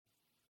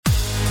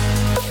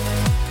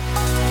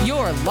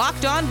are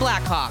Locked On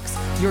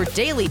Blackhawks, your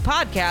daily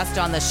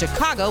podcast on the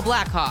Chicago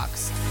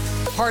Blackhawks.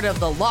 Part of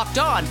the Locked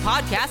On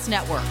Podcast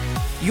Network,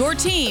 your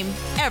team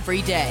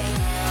every day.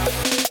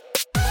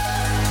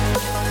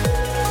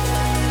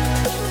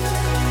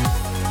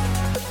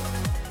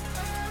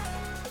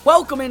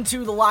 Welcome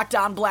into the Locked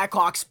On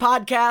Blackhawks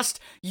podcast,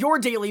 your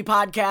daily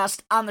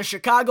podcast on the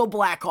Chicago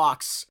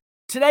Blackhawks.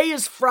 Today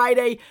is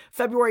Friday,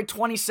 February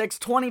 26,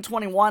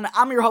 2021.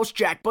 I'm your host,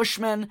 Jack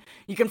Bushman.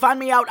 You can find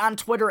me out on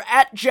Twitter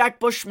at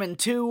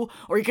JackBushman2,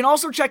 or you can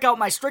also check out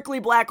my Strictly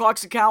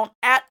Blackhawks account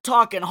at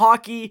Talkin'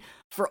 Hockey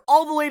for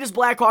all the latest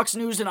Blackhawks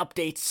news and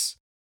updates.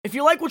 If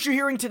you like what you're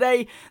hearing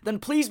today, then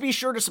please be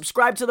sure to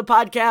subscribe to the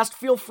podcast.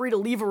 Feel free to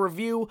leave a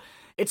review.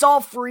 It's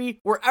all free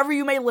wherever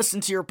you may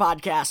listen to your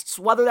podcasts,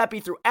 whether that be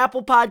through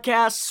Apple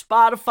Podcasts,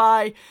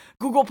 Spotify,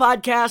 Google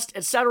Podcasts,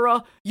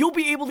 etc. You'll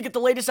be able to get the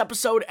latest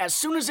episode as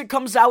soon as it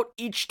comes out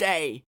each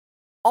day.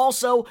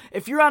 Also,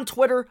 if you're on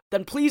Twitter,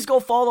 then please go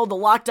follow the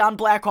Locked On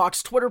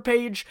Blackhawks Twitter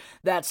page.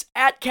 That's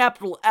at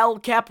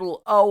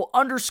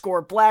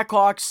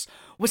 @L_O_Blackhawks,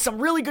 with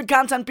some really good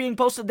content being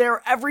posted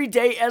there every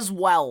day as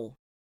well.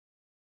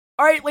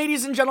 Alright,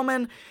 ladies and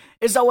gentlemen,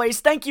 as always,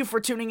 thank you for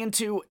tuning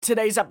into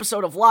today's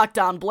episode of Locked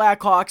On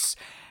Blackhawks.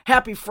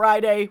 Happy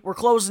Friday. We're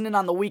closing in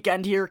on the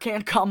weekend here.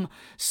 Can't come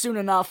soon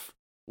enough.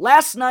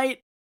 Last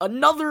night,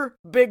 another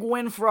big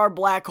win for our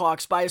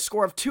Blackhawks by a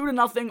score of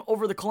 2-0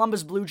 over the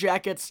Columbus Blue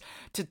Jackets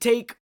to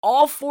take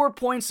all 4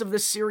 points of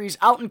this series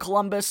out in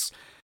Columbus.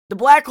 The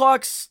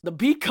Blackhawks, the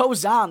beat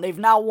goes on. They've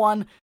now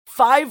won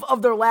 5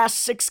 of their last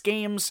 6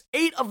 games,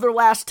 8 of their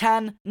last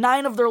 10,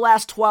 9 of their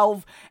last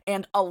 12,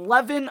 and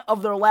 11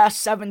 of their last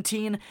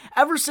 17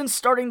 ever since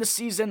starting the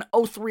season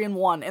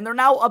 0-3-1. And they're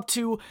now up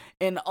to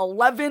an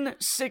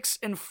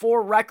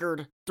 11-6-4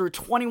 record through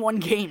 21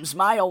 games.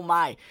 My oh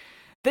my.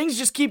 Things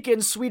just keep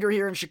getting sweeter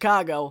here in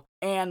Chicago.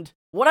 And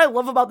what I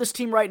love about this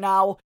team right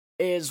now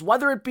is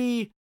whether it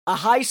be a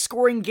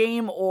high-scoring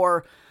game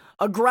or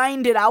a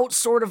grinded-out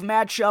sort of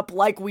matchup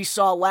like we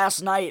saw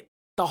last night,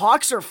 the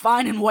Hawks are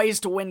finding ways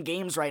to win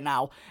games right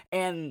now,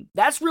 and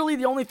that's really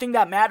the only thing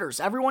that matters.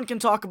 Everyone can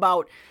talk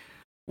about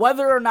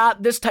whether or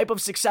not this type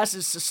of success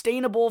is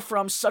sustainable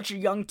from such a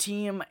young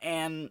team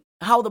and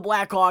how the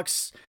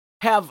Blackhawks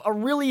have a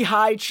really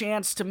high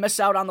chance to miss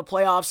out on the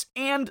playoffs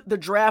and the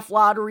draft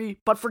lottery,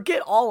 but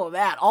forget all of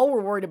that. All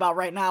we're worried about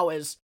right now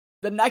is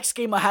the next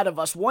game ahead of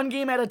us, one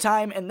game at a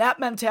time, and that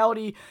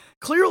mentality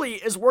clearly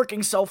is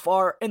working so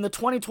far in the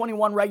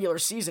 2021 regular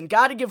season.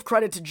 Gotta give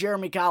credit to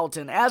Jeremy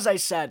Colliton. As I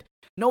said,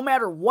 no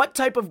matter what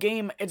type of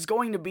game it's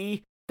going to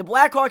be, the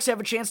Blackhawks have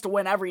a chance to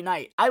win every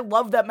night. I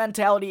love that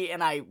mentality,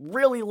 and I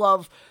really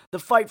love the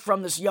fight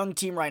from this young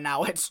team right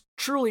now. It's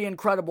truly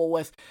incredible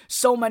with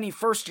so many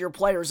first-year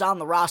players on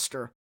the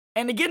roster.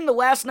 And to get into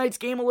last night's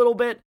game a little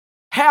bit,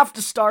 have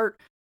to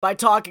start by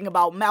talking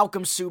about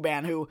Malcolm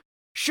Subban, who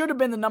should have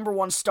been the number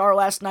 1 star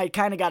last night,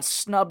 kind of got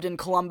snubbed in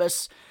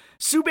Columbus.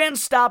 Subban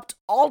stopped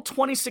all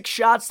 26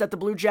 shots that the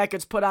Blue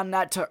Jackets put on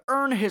net to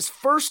earn his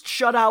first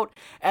shutout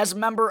as a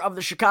member of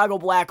the Chicago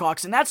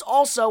Blackhawks, and that's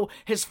also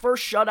his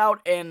first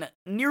shutout in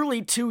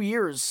nearly 2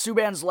 years.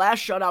 Subban's last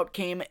shutout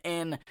came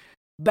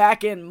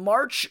back in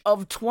March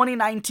of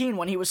 2019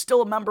 when he was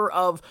still a member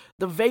of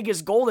the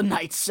Vegas Golden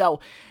Knights, so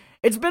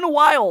it's been a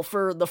while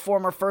for the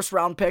former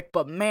first-round pick,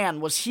 but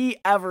man, was he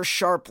ever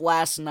sharp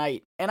last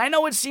night. And I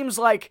know it seems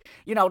like,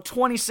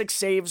 26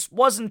 saves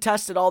wasn't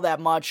tested all that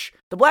much.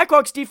 The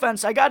Blackhawks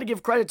defense, I gotta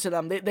give credit to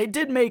them. They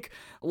did make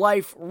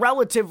life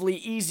relatively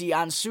easy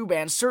on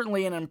Subban,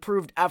 certainly an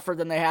improved effort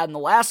than they had in the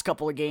last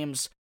couple of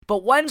games.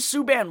 But when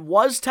Subban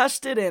was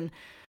tested and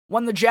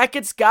when the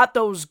Jackets got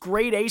those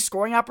grade A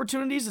scoring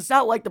opportunities, it's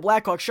not like the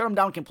Blackhawks shut them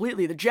down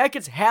completely. The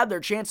Jackets had their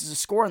chances to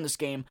score in this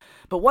game,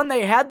 but when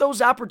they had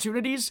those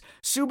opportunities,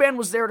 Subban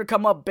was there to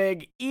come up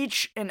big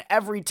each and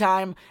every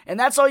time, and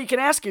that's all you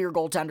can ask of your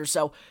goaltender.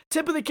 So,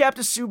 tip of the cap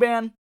to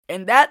Subban,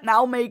 and that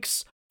now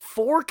makes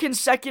 4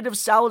 consecutive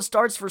solid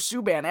starts for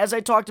Subban, as I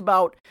talked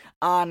about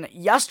on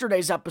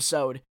yesterday's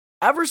episode.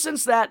 Ever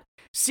since that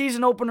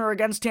season opener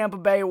against Tampa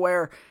Bay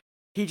where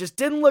he just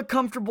didn't look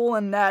comfortable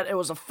in net. It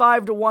was a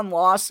 5-1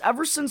 loss.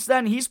 Ever since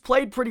then, he's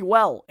played pretty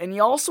well. And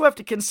you also have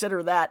to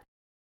consider that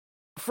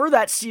for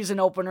that season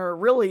opener,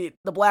 really,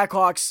 the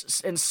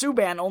Blackhawks and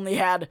Subban only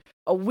had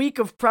a week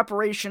of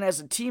preparation as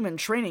a team in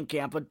training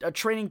camp. A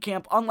training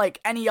camp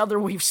unlike any other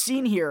we've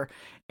seen here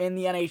in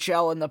the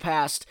NHL in the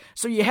past.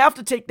 So you have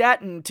to take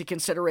that into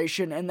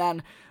consideration. And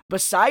then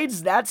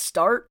besides that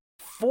start,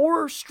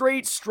 4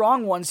 straight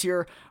strong ones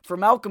here for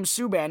Malcolm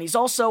Subban. He's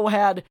also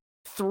had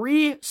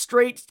 3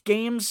 straight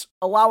games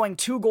allowing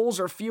 2 goals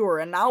or fewer,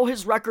 and now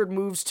his record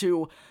moves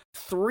to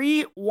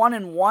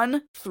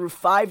 3-1-1 through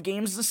 5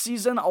 games this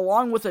season,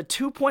 along with a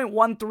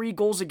 2.13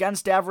 goals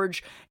against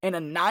average and a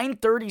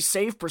 .930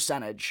 save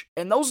percentage.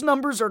 And those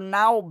numbers are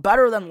now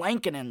better than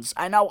Lankinen's.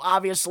 I know,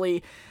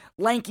 obviously,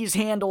 Lanky's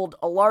handled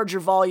a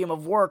larger volume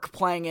of work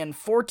playing in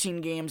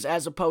 14 games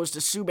as opposed to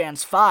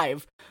Subban's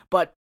 5,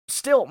 but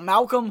still,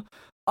 Malcolm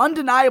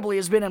undeniably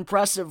has been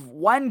impressive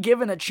when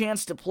given a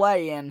chance to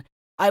play, and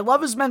I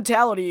love his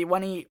mentality.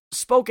 When he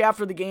spoke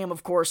after the game,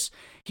 of course,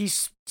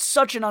 he's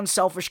such an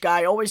unselfish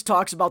guy, always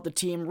talks about the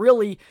team,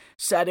 really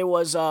said it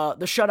was, the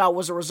shutout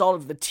was a result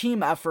of the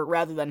team effort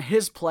rather than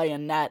his play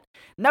in net.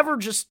 Never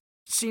just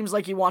seems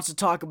like he wants to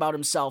talk about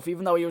himself,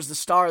 even though he was the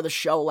star of the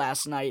show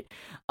last night.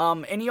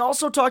 And he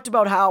also talked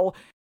about how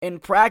in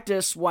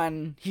practice,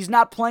 when he's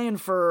not playing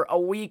for a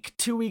week,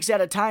 2 weeks at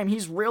a time,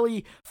 he's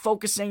really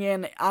focusing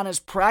in on his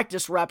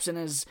practice reps and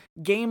his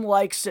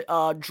game-like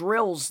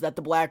drills that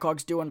the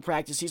Blackhawks do in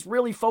practice. He's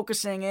really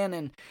focusing in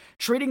and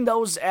treating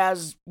those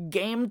as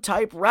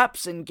game-type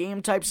reps and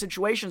game-type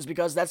situations,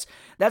 because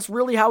that's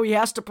really how he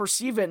has to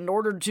perceive it in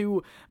order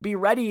to be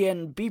ready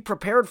and be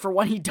prepared for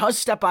when he does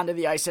step onto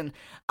the ice. And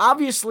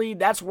obviously,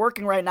 that's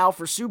working right now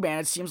for Subban.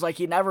 It seems like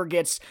he never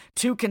gets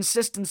 2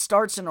 consistent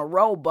starts in a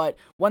row, but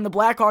when the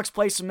Blackhawks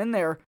place him in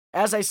there,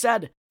 as I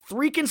said,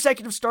 3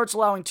 consecutive starts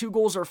allowing 2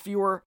 goals or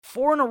fewer,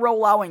 4 in a row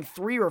allowing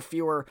 3 or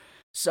fewer.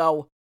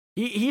 So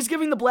he's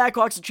giving the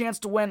Blackhawks a chance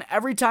to win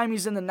every time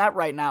he's in the net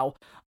right now.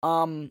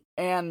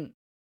 And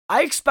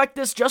I expect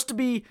this just to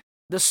be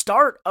the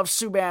start of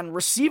Subban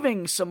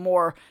receiving some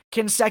more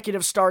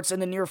consecutive starts in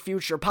the near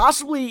future,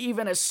 possibly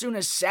even as soon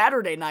as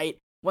Saturday night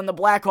when the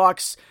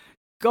Blackhawks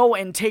go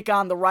and take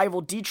on the rival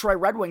Detroit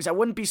Red Wings. I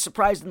wouldn't be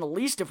surprised in the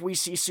least if we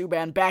see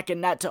Subban back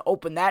in net to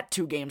open that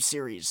 2-game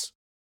series.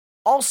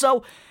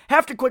 Also,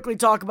 have to quickly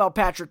talk about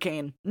Patrick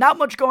Kane. Not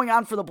much going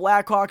on for the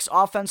Blackhawks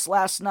offense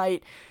last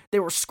night. They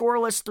were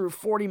scoreless through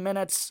 40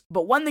 minutes,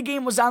 but when the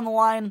game was on the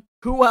line,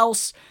 who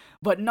else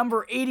but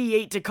number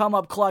 88 to come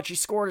up clutch? He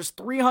scored his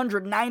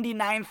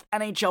 399th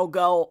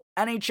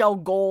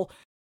NHL goal,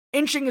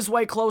 inching his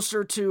way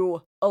closer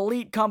to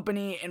elite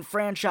company in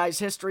franchise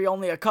history.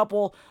 Only a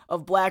couple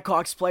of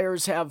Blackhawks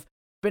players have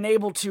been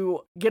able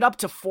to get up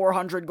to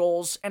 400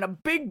 goals, and a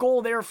big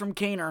goal there from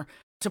Kaner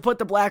to put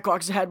the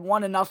Blackhawks ahead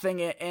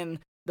 1-0 in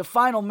the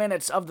final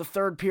minutes of the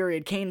third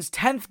period. Kane's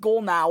 10th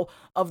goal now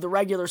of the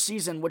regular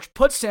season, which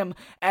puts him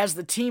as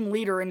the team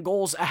leader in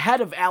goals ahead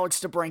of Alex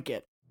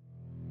DeBrincat.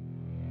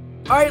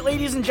 Alright,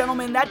 ladies and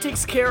gentlemen, that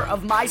takes care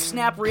of my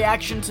snap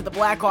reaction to the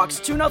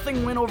Blackhawks'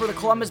 2-0 win over the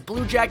Columbus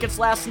Blue Jackets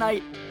last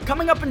night.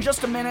 Coming up in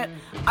just a minute,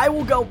 I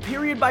will go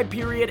period by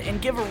period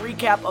and give a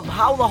recap of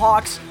how the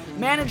Hawks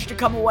managed to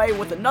come away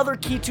with another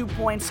key 2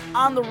 points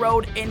on the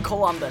road in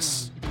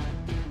Columbus.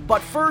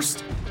 But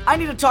first, I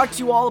need to talk to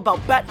you all about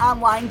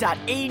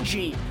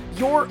betonline.ag,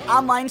 your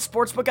online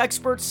sportsbook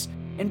experts.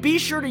 And be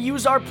sure to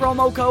use our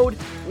promo code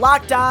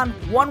LOCKEDON,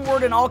 one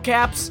word in all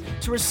caps,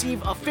 to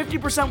receive a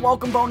 50%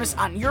 welcome bonus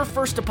on your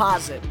first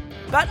deposit.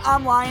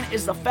 BetOnline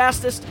is the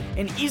fastest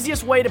and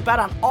easiest way to bet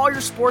on all your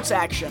sports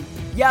action.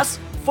 Yes,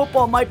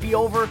 football might be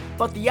over,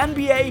 but the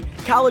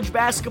NBA, college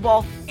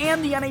basketball,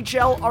 and the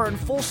NHL are in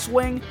full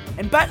swing,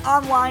 and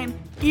BetOnline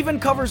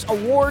even covers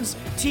awards,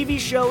 TV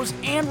shows,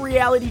 and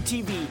reality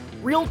TV.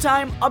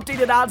 Real-time,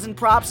 updated odds and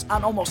props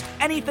on almost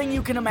anything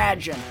you can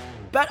imagine.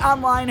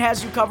 BetOnline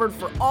has you covered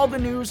for all the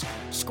news,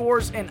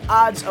 scores, and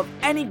odds of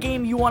any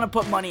game you want to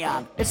put money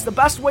on. It's the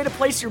best way to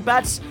place your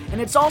bets, and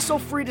it's also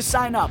free to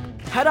sign up.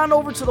 Head on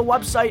over to the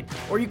website,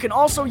 or you can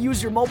also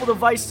use your mobile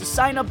device to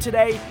sign up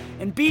today,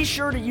 and be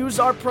sure to use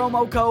our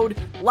promo code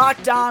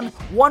LOCKEDON,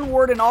 one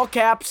word in all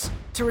caps,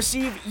 to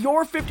receive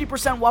your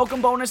 50%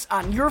 welcome bonus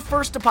on your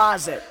first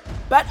deposit.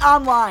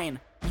 BetOnline,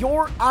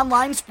 your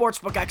online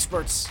sportsbook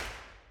experts.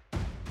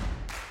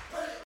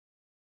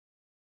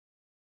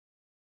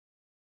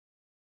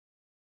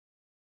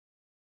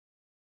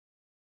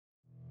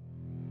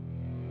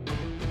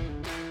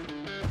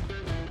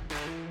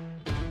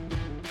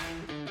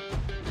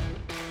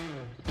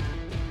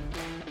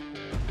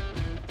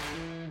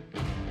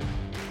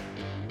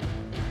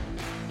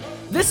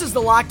 This is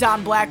the Locked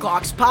On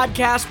Blackhawks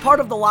podcast, part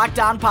of the Locked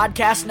On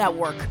Podcast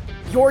Network.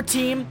 Your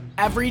team,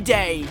 every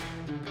day.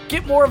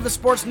 Get more of the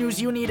sports news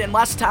you need in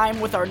less time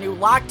with our new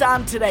Locked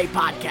On Today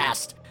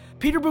podcast.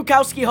 Peter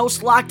Bukowski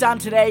hosts Locked On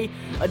Today,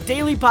 a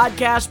daily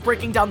podcast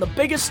breaking down the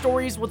biggest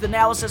stories with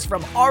analysis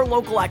from our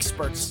local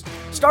experts.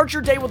 Start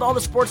your day with all the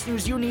sports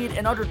news you need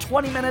in under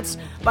 20 minutes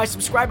by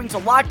subscribing to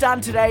Locked On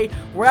Today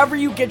wherever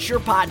you get your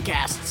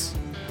podcasts.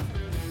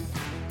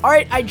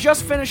 Alright, I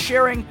just finished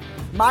sharing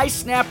my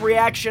snap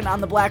reaction on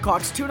the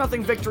Blackhawks'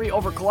 2-0 victory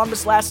over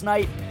Columbus last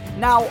night.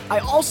 Now, I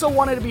also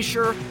wanted to be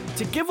sure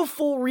to give a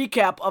full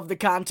recap of the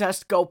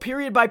contest, go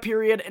period by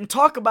period, and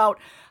talk about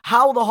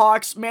how the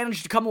Hawks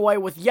managed to come away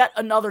with yet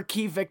another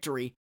key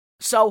victory.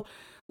 So,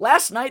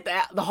 last night,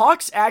 the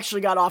Hawks actually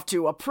got off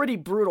to a pretty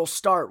brutal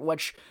start,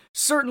 which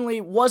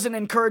certainly wasn't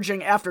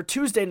encouraging after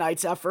Tuesday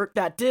night's effort.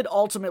 That did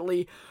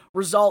ultimately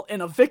result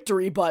in a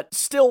victory, but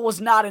still was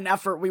not an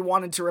effort we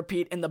wanted to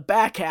repeat in the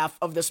back half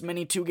of this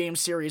mini 2-game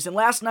series. And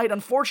last night,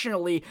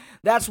 unfortunately,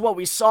 that's what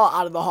we saw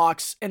out of the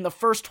Hawks in the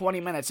first 20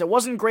 minutes. It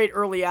wasn't great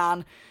early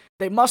on.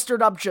 They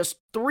mustered up just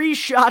 3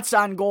 shots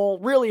on goal,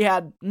 really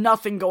had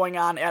nothing going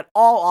on at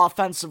all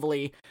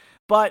offensively,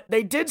 but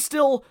they did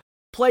still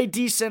play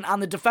decent on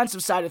the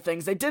defensive side of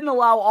things. They didn't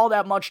allow all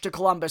that much to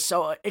Columbus,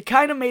 so it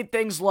kind of made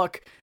things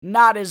look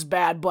not as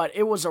bad, but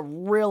it was a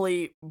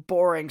really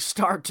boring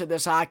start to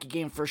this hockey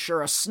game for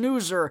sure. A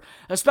snoozer,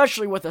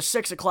 especially with a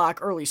 6 o'clock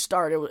early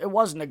start. It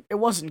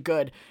wasn't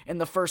good in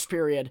the first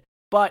period.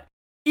 But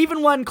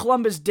even when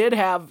Columbus did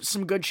have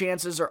some good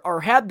chances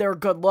or had their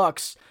good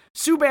looks,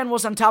 Subban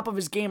was on top of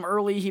his game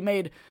early. He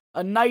made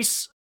a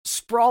nice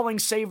sprawling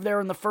save there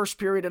in the first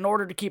period in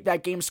order to keep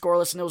that game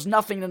scoreless, and it was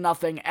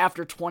 0-0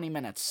 after 20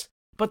 minutes.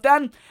 But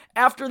then,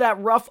 after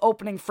that rough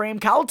opening frame,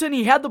 Colliton,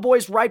 he had the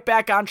boys right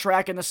back on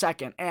track in the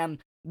second, and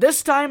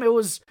this time it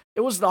was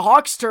the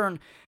Hawks' turn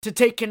to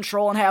take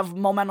control and have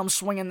momentum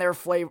swing in their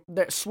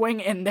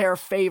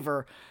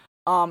favor.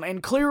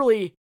 And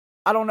clearly,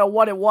 I don't know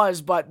what it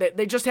was, but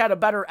they just had a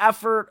better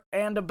effort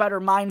and a better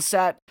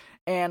mindset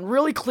and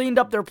really cleaned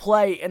up their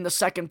play in the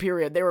second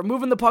period. They were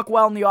moving the puck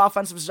well in the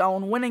offensive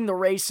zone, winning the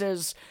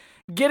races,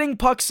 getting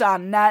pucks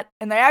on net,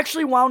 and they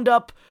actually wound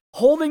up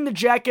holding the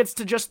Jackets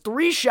to just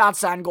 3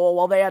 shots on goal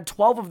while they had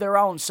 12 of their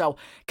own. So,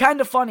 kind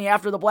of funny,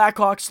 after the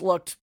Blackhawks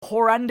looked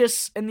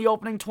horrendous in the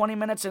opening 20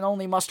 minutes and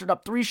only mustered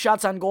up 3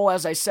 shots on goal,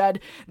 as I said,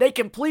 they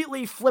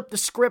completely flipped the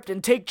script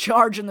and take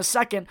charge in the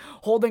second,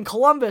 holding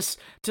Columbus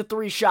to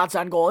 3 shots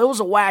on goal. It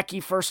was a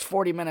wacky first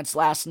 40 minutes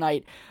last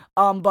night.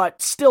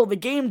 But still, the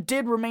game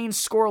did remain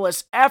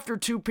scoreless after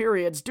 2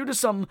 periods due to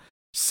some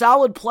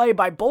solid play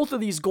by both of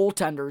these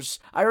goaltenders.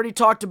 I already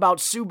talked about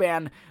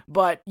Subban,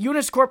 but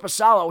Joonas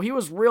Korpisalo, he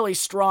was really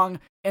strong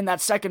in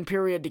that second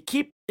period to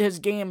keep his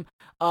team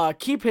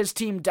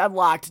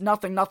deadlocked,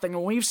 0-0,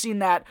 and we've seen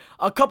that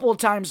a couple of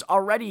times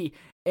already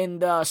in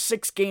the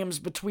 6 games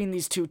between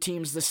these two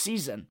teams this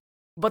season.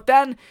 But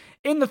then,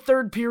 in the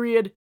third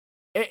period,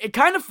 it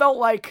kind of felt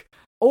like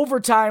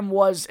overtime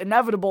was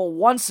inevitable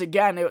once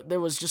again. There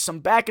was just some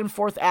back and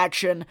forth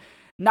action.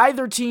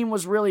 Neither team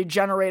was really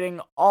generating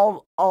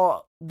all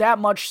that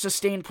much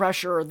sustained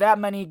pressure or that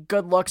many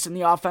good looks in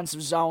the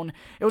offensive zone.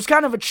 It was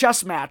kind of a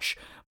chess match.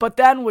 But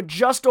then with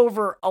just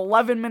over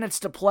 11 minutes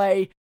to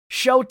play,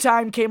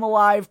 Showtime came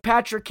alive.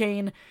 Patrick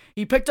Kane,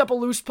 he picked up a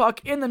loose puck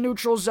in the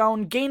neutral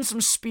zone, gained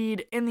some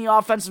speed in the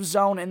offensive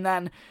zone, and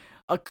then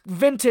a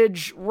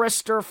vintage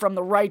wrister from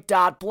the right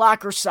dot,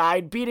 blocker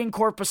side, beating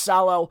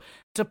Korpisalo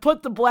to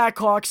put the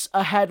Blackhawks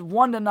ahead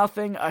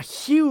 1-0. A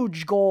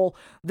huge goal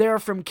there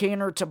from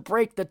Kaner to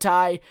break the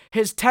tie,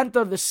 his 10th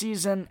of the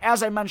season.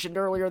 As I mentioned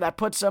earlier, that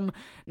puts him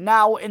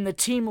now in the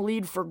team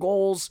lead for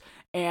goals.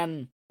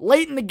 And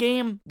late in the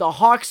game, the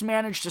Hawks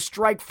managed to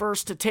strike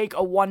first to take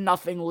a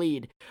 1-0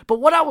 lead. But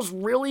what I was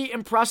really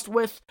impressed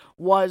with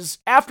was,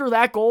 after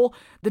that goal,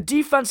 the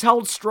defense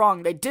held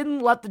strong. They didn't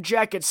let the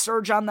Jackets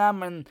surge on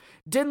them and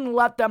didn't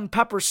let them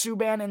pepper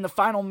Subban in the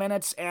final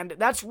minutes, and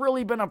that's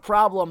really been a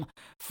problem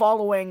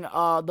following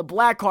the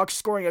Blackhawks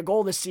scoring a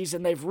goal this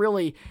season. They've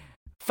really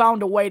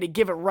found a way to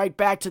give it right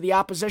back to the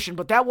opposition,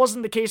 but that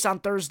wasn't the case on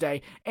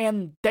Thursday,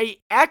 and they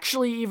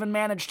actually even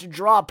managed to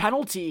draw a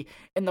penalty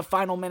in the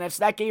final minutes.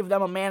 That gave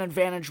them a man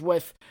advantage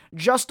with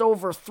just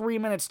over 3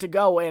 minutes to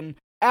go, and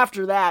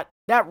after that,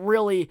 that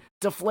really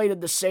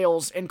deflated the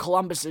sails in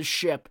Columbus's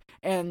ship.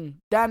 And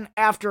then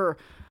after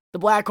the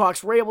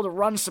Blackhawks were able to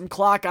run some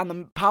clock on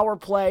the power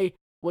play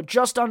with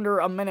just under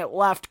a minute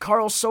left,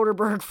 Carl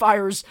Soderberg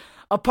fires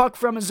a puck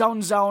from his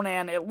own zone,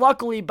 and it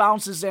luckily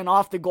bounces in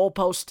off the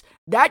goalpost.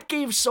 That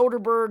gave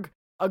Soderberg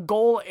a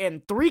goal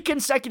in 3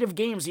 consecutive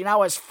games. He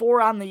now has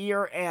 4 on the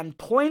year and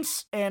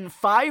points in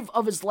 5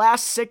 of his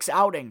last 6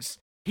 outings.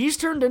 He's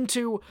turned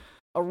into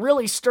a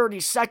really sturdy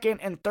second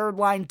and third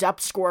line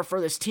depth scorer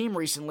for this team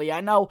recently.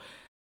 I know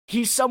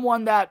he's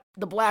someone that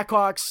the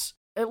Blackhawks,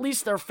 at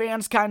least their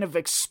fans, kind of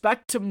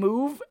expect to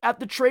move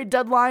at the trade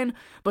deadline,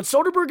 but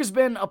Soderberg has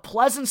been a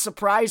pleasant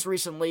surprise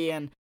recently,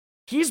 and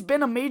he's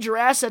been a major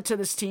asset to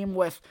this team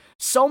with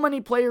so many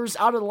players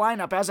out of the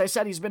lineup. As I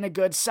said, he's been a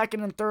good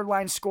second and third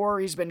line scorer.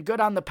 He's been good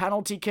on the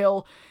penalty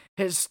kill.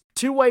 His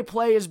two-way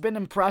play has been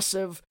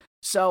impressive.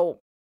 So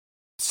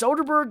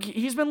Soderberg,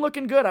 he's been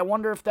looking good. I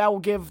wonder if that will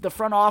give the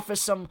front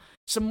office some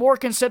more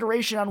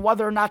consideration on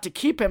whether or not to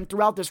keep him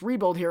throughout this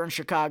rebuild here in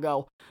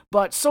Chicago.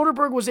 But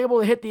Soderberg was able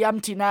to hit the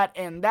empty net,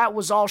 and that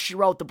was all she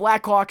wrote. The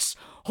Blackhawks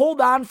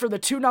hold on for the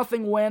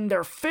 2-0 win.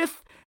 They're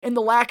 5th in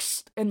the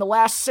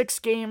last 6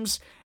 games,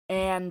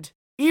 and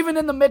even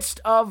in the midst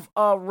of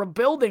a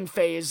rebuilding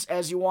phase,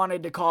 as you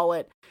wanted to call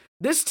it,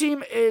 this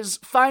team is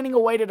finding a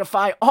way to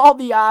defy all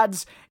the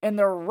odds, and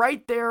they're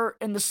right there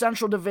in the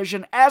Central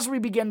Division as we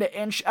begin to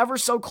inch ever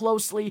so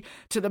closely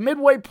to the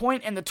midway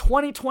point in the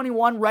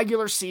 2021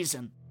 regular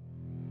season.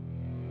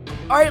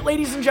 All right,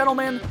 ladies and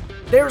gentlemen,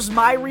 there's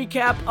my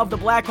recap of the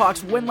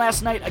Blackhawks' win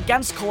last night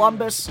against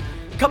Columbus.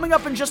 Coming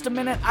up in just a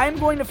minute, I'm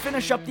going to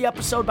finish up the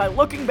episode by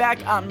looking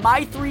back on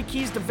my 3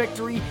 keys to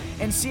victory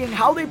and seeing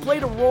how they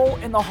played a role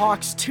in the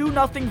Hawks'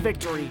 2-0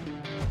 victory.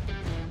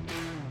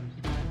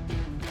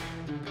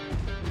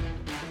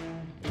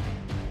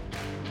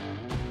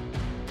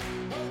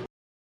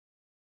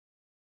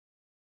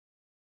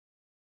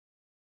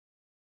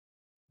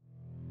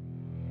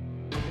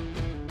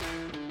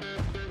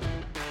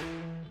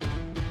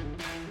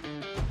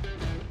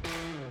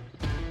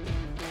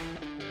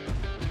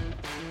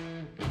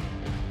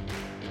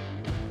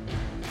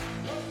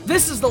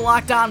 This is the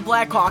Locked On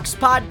Blackhawks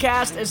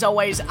podcast. As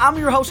always, I'm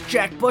your host,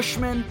 Jack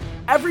Bushman.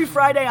 Every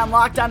Friday on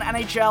Locked On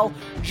NHL,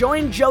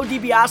 join Joe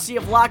DiBiase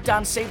of Locked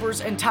On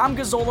Sabres and Tom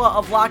Gazzola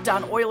of Locked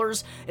On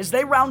Oilers as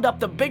they round up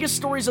the biggest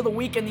stories of the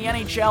week in the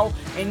NHL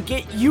and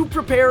get you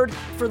prepared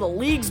for the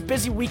league's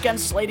busy weekend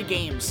slate of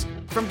games.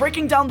 From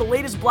breaking down the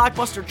latest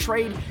blockbuster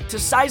trade to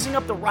sizing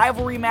up the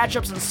rivalry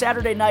matchups on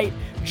Saturday night,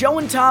 Joe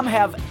and Tom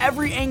have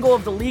every angle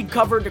of the league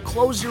covered to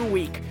close your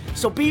week.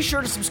 So be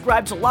sure to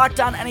subscribe to Locked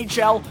On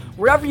NHL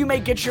wherever you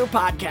may get your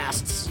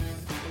podcasts.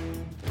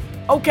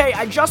 Okay,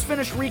 I just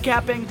finished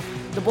recapping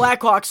the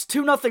Blackhawks'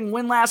 2-0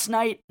 win last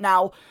night.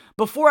 Now,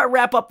 before I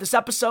wrap up this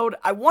episode,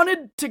 I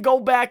wanted to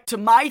go back to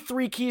my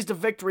 3 keys to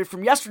victory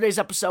from yesterday's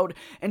episode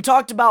and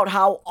talked about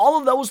how all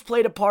of those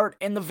played a part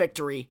in the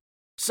victory.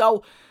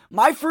 So,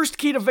 my first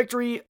key to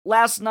victory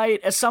last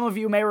night, as some of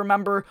you may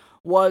remember,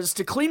 was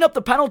to clean up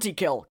the penalty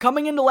kill.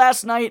 Coming into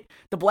last night,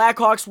 the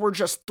Blackhawks were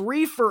just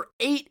 3 for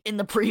 8 in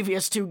the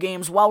previous 2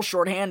 games while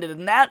shorthanded,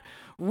 and that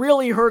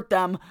really hurt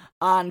them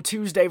on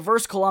Tuesday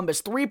versus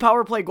Columbus. 3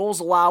 power play goals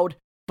allowed,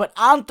 but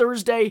on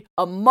Thursday,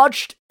 a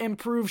much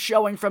improved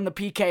showing from the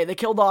PK. They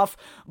killed off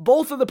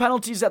both of the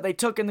penalties that they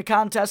took in the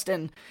contest,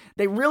 and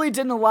they really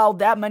didn't allow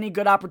that many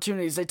good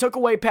opportunities. They took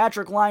away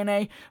Patrik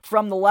Laine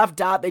from the left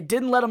dot. They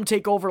didn't let him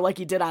take over like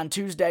he did on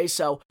Tuesday,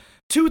 so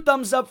 2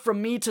 thumbs up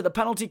from me to the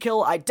penalty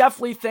kill. I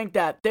definitely think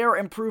that their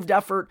improved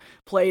effort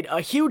played a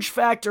huge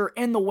factor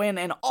in the win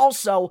and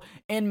also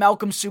in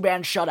Malcolm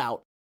Subban's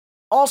shutout.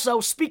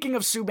 Also, speaking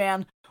of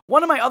Subban,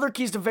 one of my other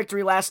keys to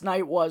victory last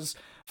night was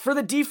for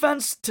the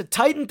defense to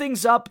tighten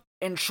things up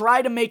and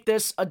try to make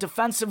this a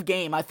defensive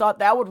game. I thought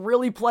that would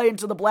really play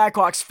into the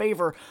Blackhawks'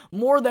 favor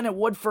more than it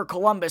would for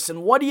Columbus.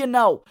 And what do you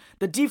know?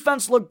 The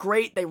defense looked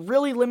great. They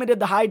really limited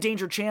the high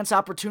danger chance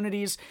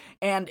opportunities,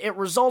 and it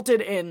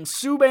resulted in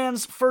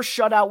Subban's first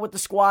shutout with the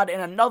squad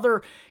and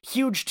another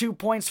huge 2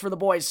 points for the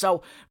boys.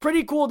 So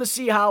pretty cool to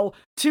see how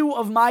 2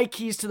 of my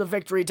keys to the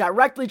victory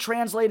directly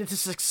translated to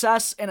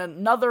success and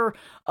another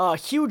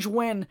huge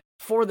win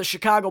for the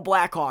Chicago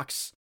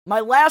Blackhawks. My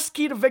last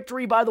key to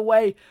victory, by the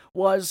way,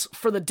 was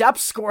for the depth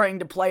scoring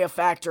to play a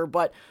factor,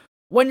 but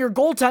when your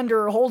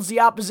goaltender holds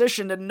the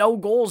opposition to no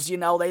goals,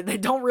 they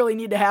don't really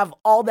need to have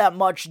all that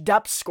much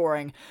depth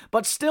scoring.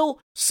 But still,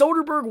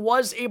 Soderberg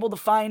was able to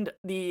find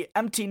the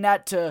empty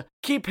net to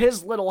keep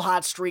his little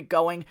hot streak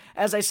going.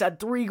 As I said,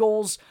 3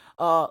 goals,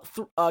 a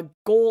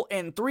goal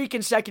in 3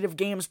 consecutive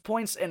games,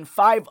 points in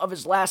 5 of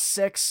his last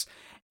 6.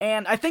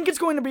 And I think it's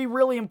going to be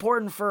really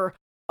important for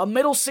a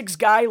middle 6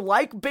 guy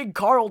like Big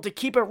Carl to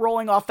keep it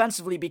rolling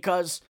offensively,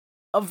 because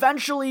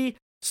eventually,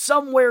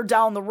 somewhere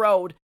down the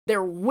road,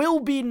 there will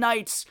be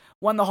nights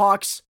when the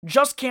Hawks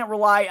just can't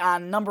rely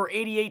on number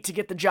 88 to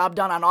get the job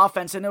done on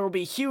offense, and it'll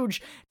be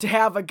huge to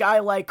have a guy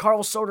like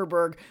Carl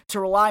Soderberg to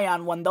rely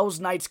on when those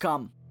nights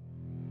come.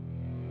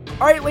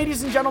 Alright,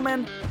 ladies and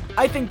gentlemen,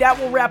 I think that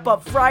will wrap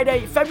up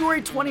Friday,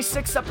 February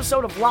 26th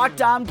episode of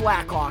Locked On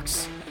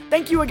Blackhawks.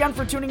 Thank you again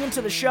for tuning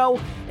into the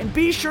show, and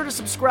be sure to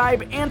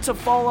subscribe and to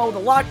follow the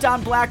Locked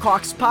On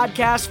Blackhawks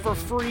podcast for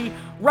free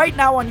right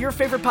now on your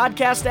favorite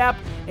podcast app,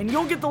 and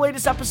you'll get the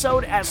latest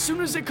episode as soon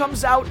as it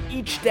comes out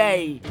each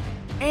day.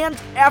 And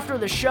after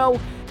the show,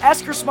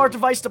 ask your smart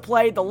device to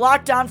play the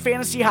Locked On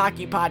Fantasy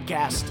Hockey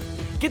podcast.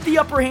 Get the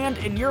upper hand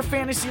in your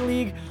fantasy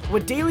league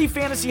with daily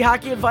fantasy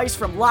hockey advice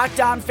from Locked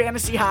On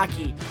Fantasy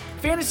Hockey.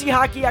 Fantasy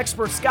hockey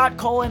expert Scott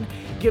Cullen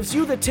gives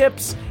you the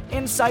tips,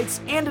 insights,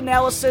 and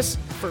analysis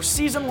for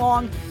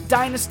season-long,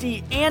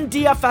 dynasty, and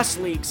DFS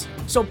leagues.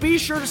 So be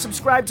sure to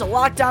subscribe to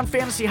Locked On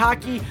Fantasy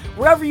Hockey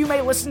wherever you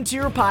may listen to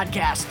your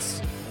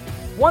podcasts.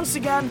 Once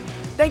again,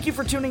 thank you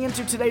for tuning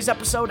into today's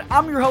episode.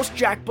 I'm your host,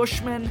 Jack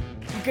Bushman.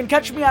 You can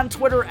catch me on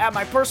Twitter at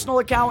my personal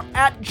account,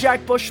 at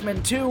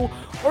JackBushman2,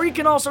 or you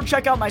can also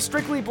check out my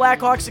Strictly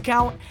Blackhawks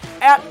account,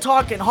 at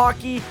Talkin'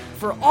 Hockey,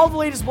 for all the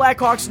latest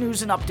Blackhawks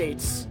news and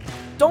updates.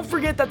 Don't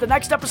forget that the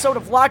next episode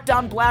of Locked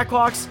On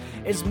Blackhawks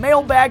is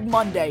Mailbag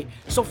Monday,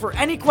 so for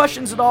any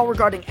questions at all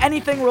regarding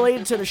anything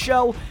related to the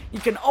show, you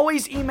can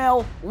always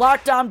email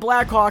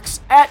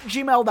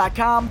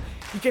lockedonblackhawks@gmail.com.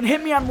 You can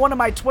hit me on one of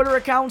my Twitter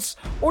accounts,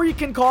 or you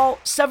can call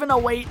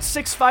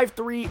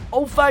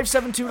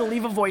 708-653-0572 to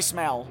leave a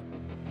voicemail.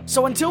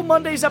 So until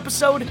Monday's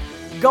episode,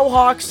 go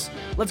Hawks.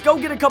 Let's go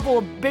get a couple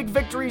of big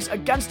victories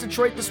against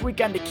Detroit this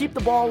weekend to keep the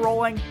ball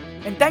rolling.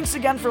 And thanks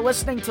again for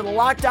listening to the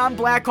Locked On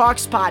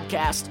Blackhawks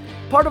podcast,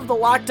 part of the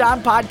Locked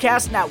On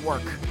Podcast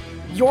Network.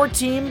 Your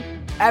team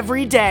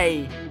every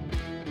day.